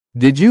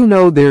Did you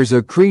know there's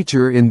a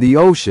creature in the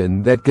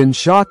ocean that can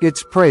shock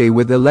its prey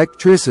with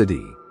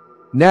electricity,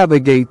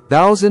 navigate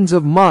thousands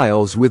of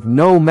miles with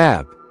no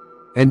map,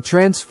 and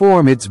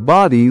transform its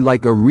body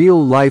like a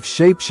real-life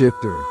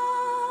shapeshifter?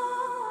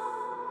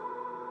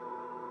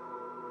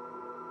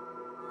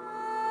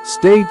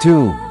 Stay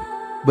tuned,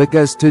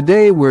 because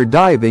today we're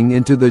diving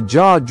into the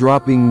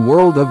jaw-dropping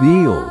world of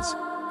eels,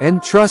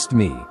 and trust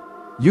me,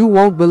 you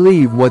won't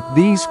believe what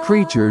these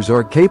creatures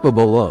are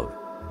capable of.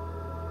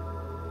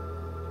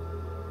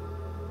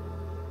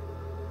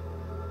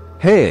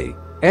 Hey,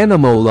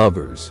 animal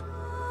lovers!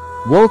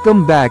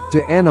 Welcome back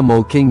to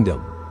Animal Kingdom,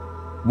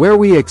 where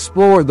we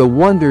explore the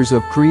wonders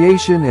of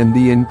creation and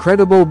the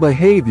incredible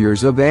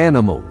behaviors of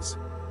animals.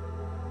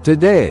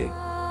 Today,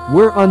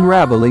 we're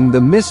unraveling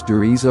the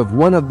mysteries of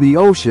one of the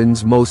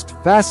ocean's most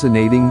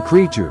fascinating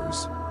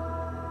creatures,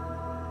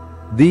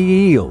 the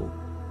eel.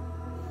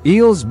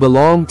 Eels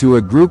belong to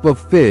a group of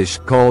fish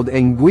called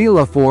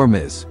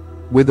Anguilliformes,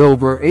 with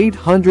over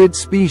 800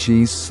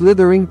 species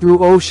slithering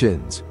through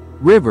oceans,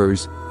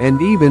 rivers, and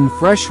even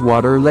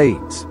freshwater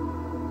lakes.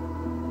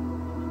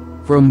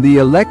 From the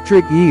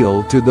electric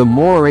eel to the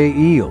Moray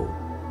eel,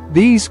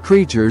 these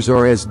creatures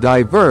are as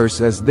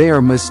diverse as they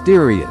are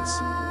mysterious.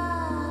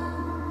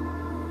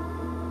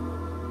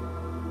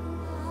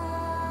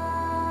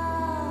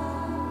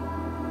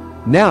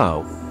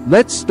 Now,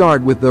 let's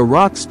start with the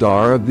rock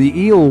star of the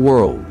eel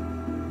world,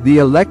 the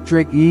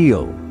electric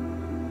eel.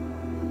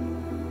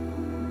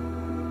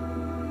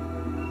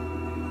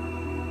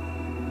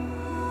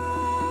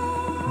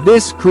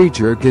 This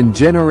creature can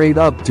generate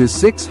up to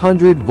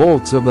 600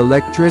 volts of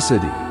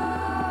electricity,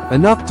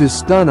 enough to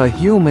stun a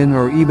human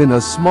or even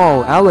a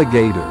small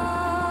alligator.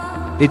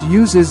 It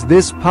uses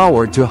this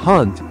power to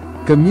hunt,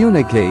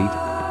 communicate,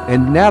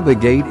 and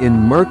navigate in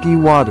murky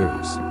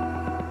waters.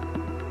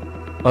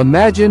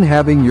 Imagine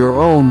having your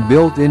own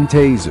built-in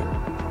taser.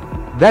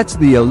 That's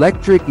the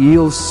electric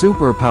eel's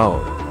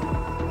superpower.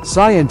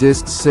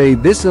 Scientists say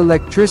this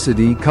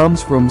electricity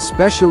comes from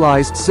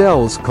specialized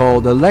cells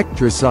called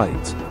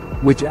electrocytes,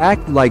 which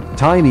act like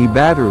tiny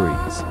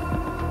batteries.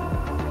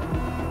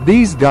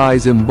 These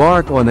guys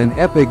embark on an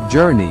epic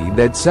journey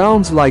that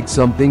sounds like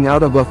something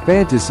out of a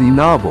fantasy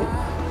novel.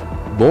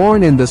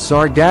 Born in the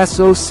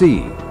Sargasso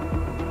Sea,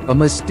 a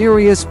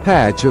mysterious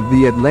patch of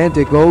the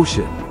Atlantic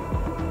Ocean,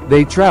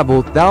 they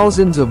travel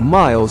thousands of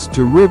miles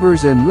to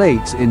rivers and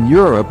lakes in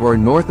Europe or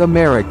North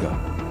America.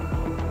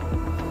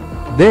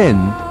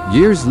 Then,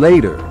 years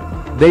later,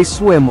 they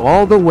swim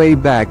all the way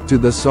back to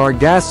the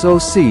Sargasso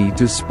Sea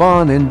to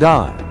spawn and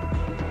die.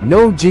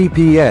 No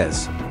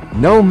GPS,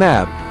 no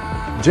map,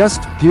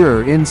 just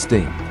pure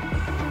instinct.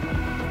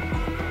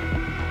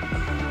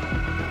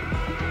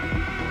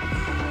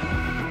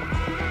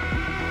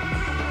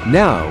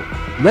 Now,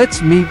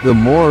 let's meet the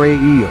Moray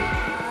eel,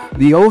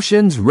 the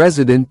ocean's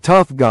resident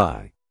tough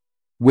guy.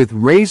 With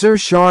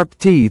razor-sharp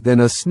teeth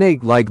and a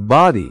snake-like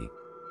body,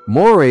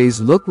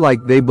 Morays look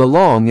like they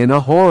belong in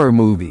a horror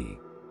movie.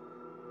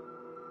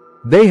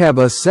 They have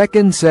a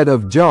second set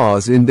of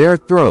jaws in their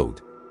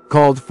throat,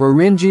 called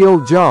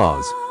pharyngeal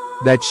jaws,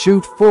 that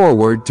shoot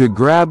forward to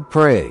grab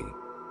prey.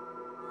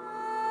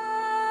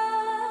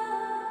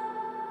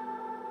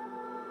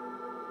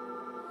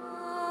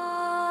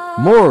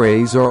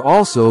 Morays are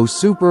also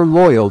super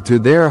loyal to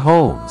their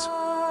homes,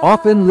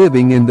 often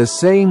living in the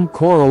same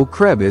coral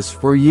crevice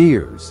for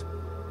years.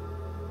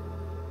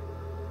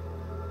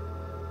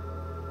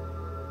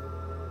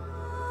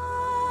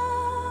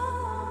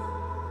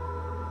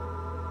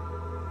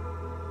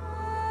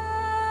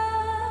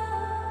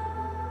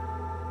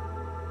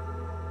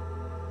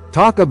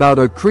 Talk about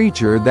a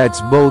creature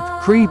that's both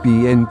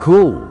creepy and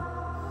cool.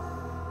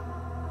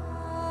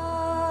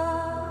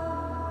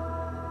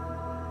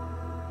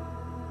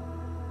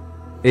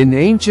 In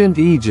ancient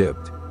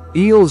Egypt,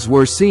 eels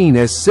were seen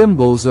as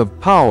symbols of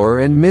power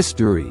and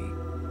mystery.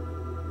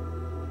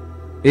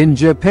 In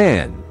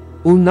Japan,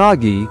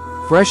 unagi,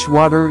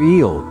 freshwater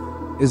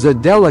eel, is a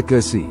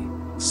delicacy,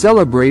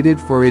 celebrated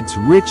for its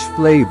rich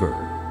flavor.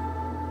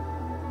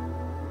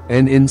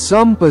 And in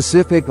some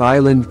Pacific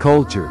Island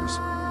cultures,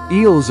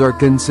 eels are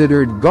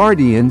considered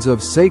guardians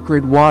of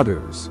sacred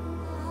waters.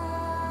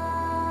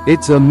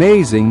 It's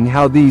amazing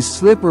how these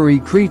slippery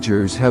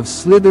creatures have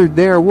slithered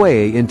their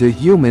way into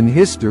human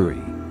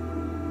history.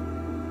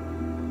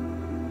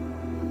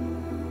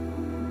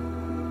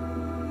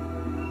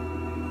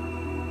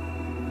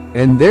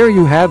 And there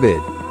you have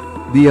it,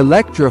 the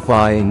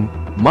electrifying,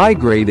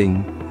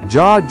 migrating,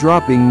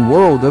 jaw-dropping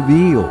world of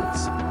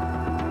eels.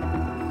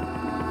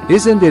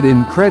 Isn't it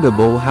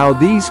incredible how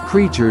these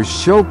creatures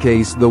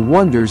showcase the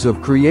wonders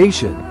of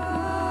creation?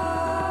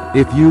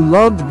 If you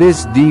loved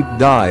this deep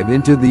dive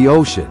into the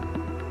ocean,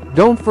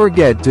 don't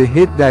forget to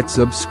hit that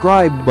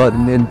subscribe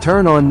button and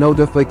turn on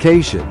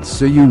notifications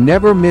so you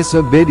never miss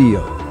a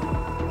video.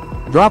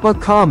 Drop a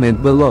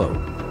comment below.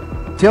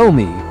 Tell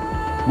me,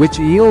 which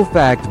eel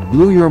fact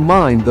blew your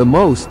mind the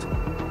most?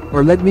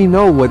 Or let me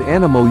know what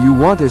animal you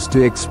want us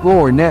to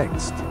explore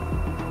next.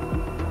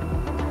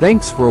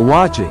 Thanks for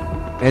watching.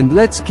 And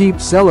let's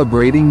keep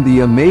celebrating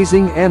the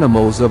amazing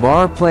animals of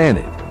our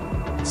planet.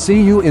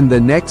 See you in the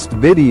next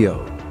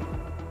video.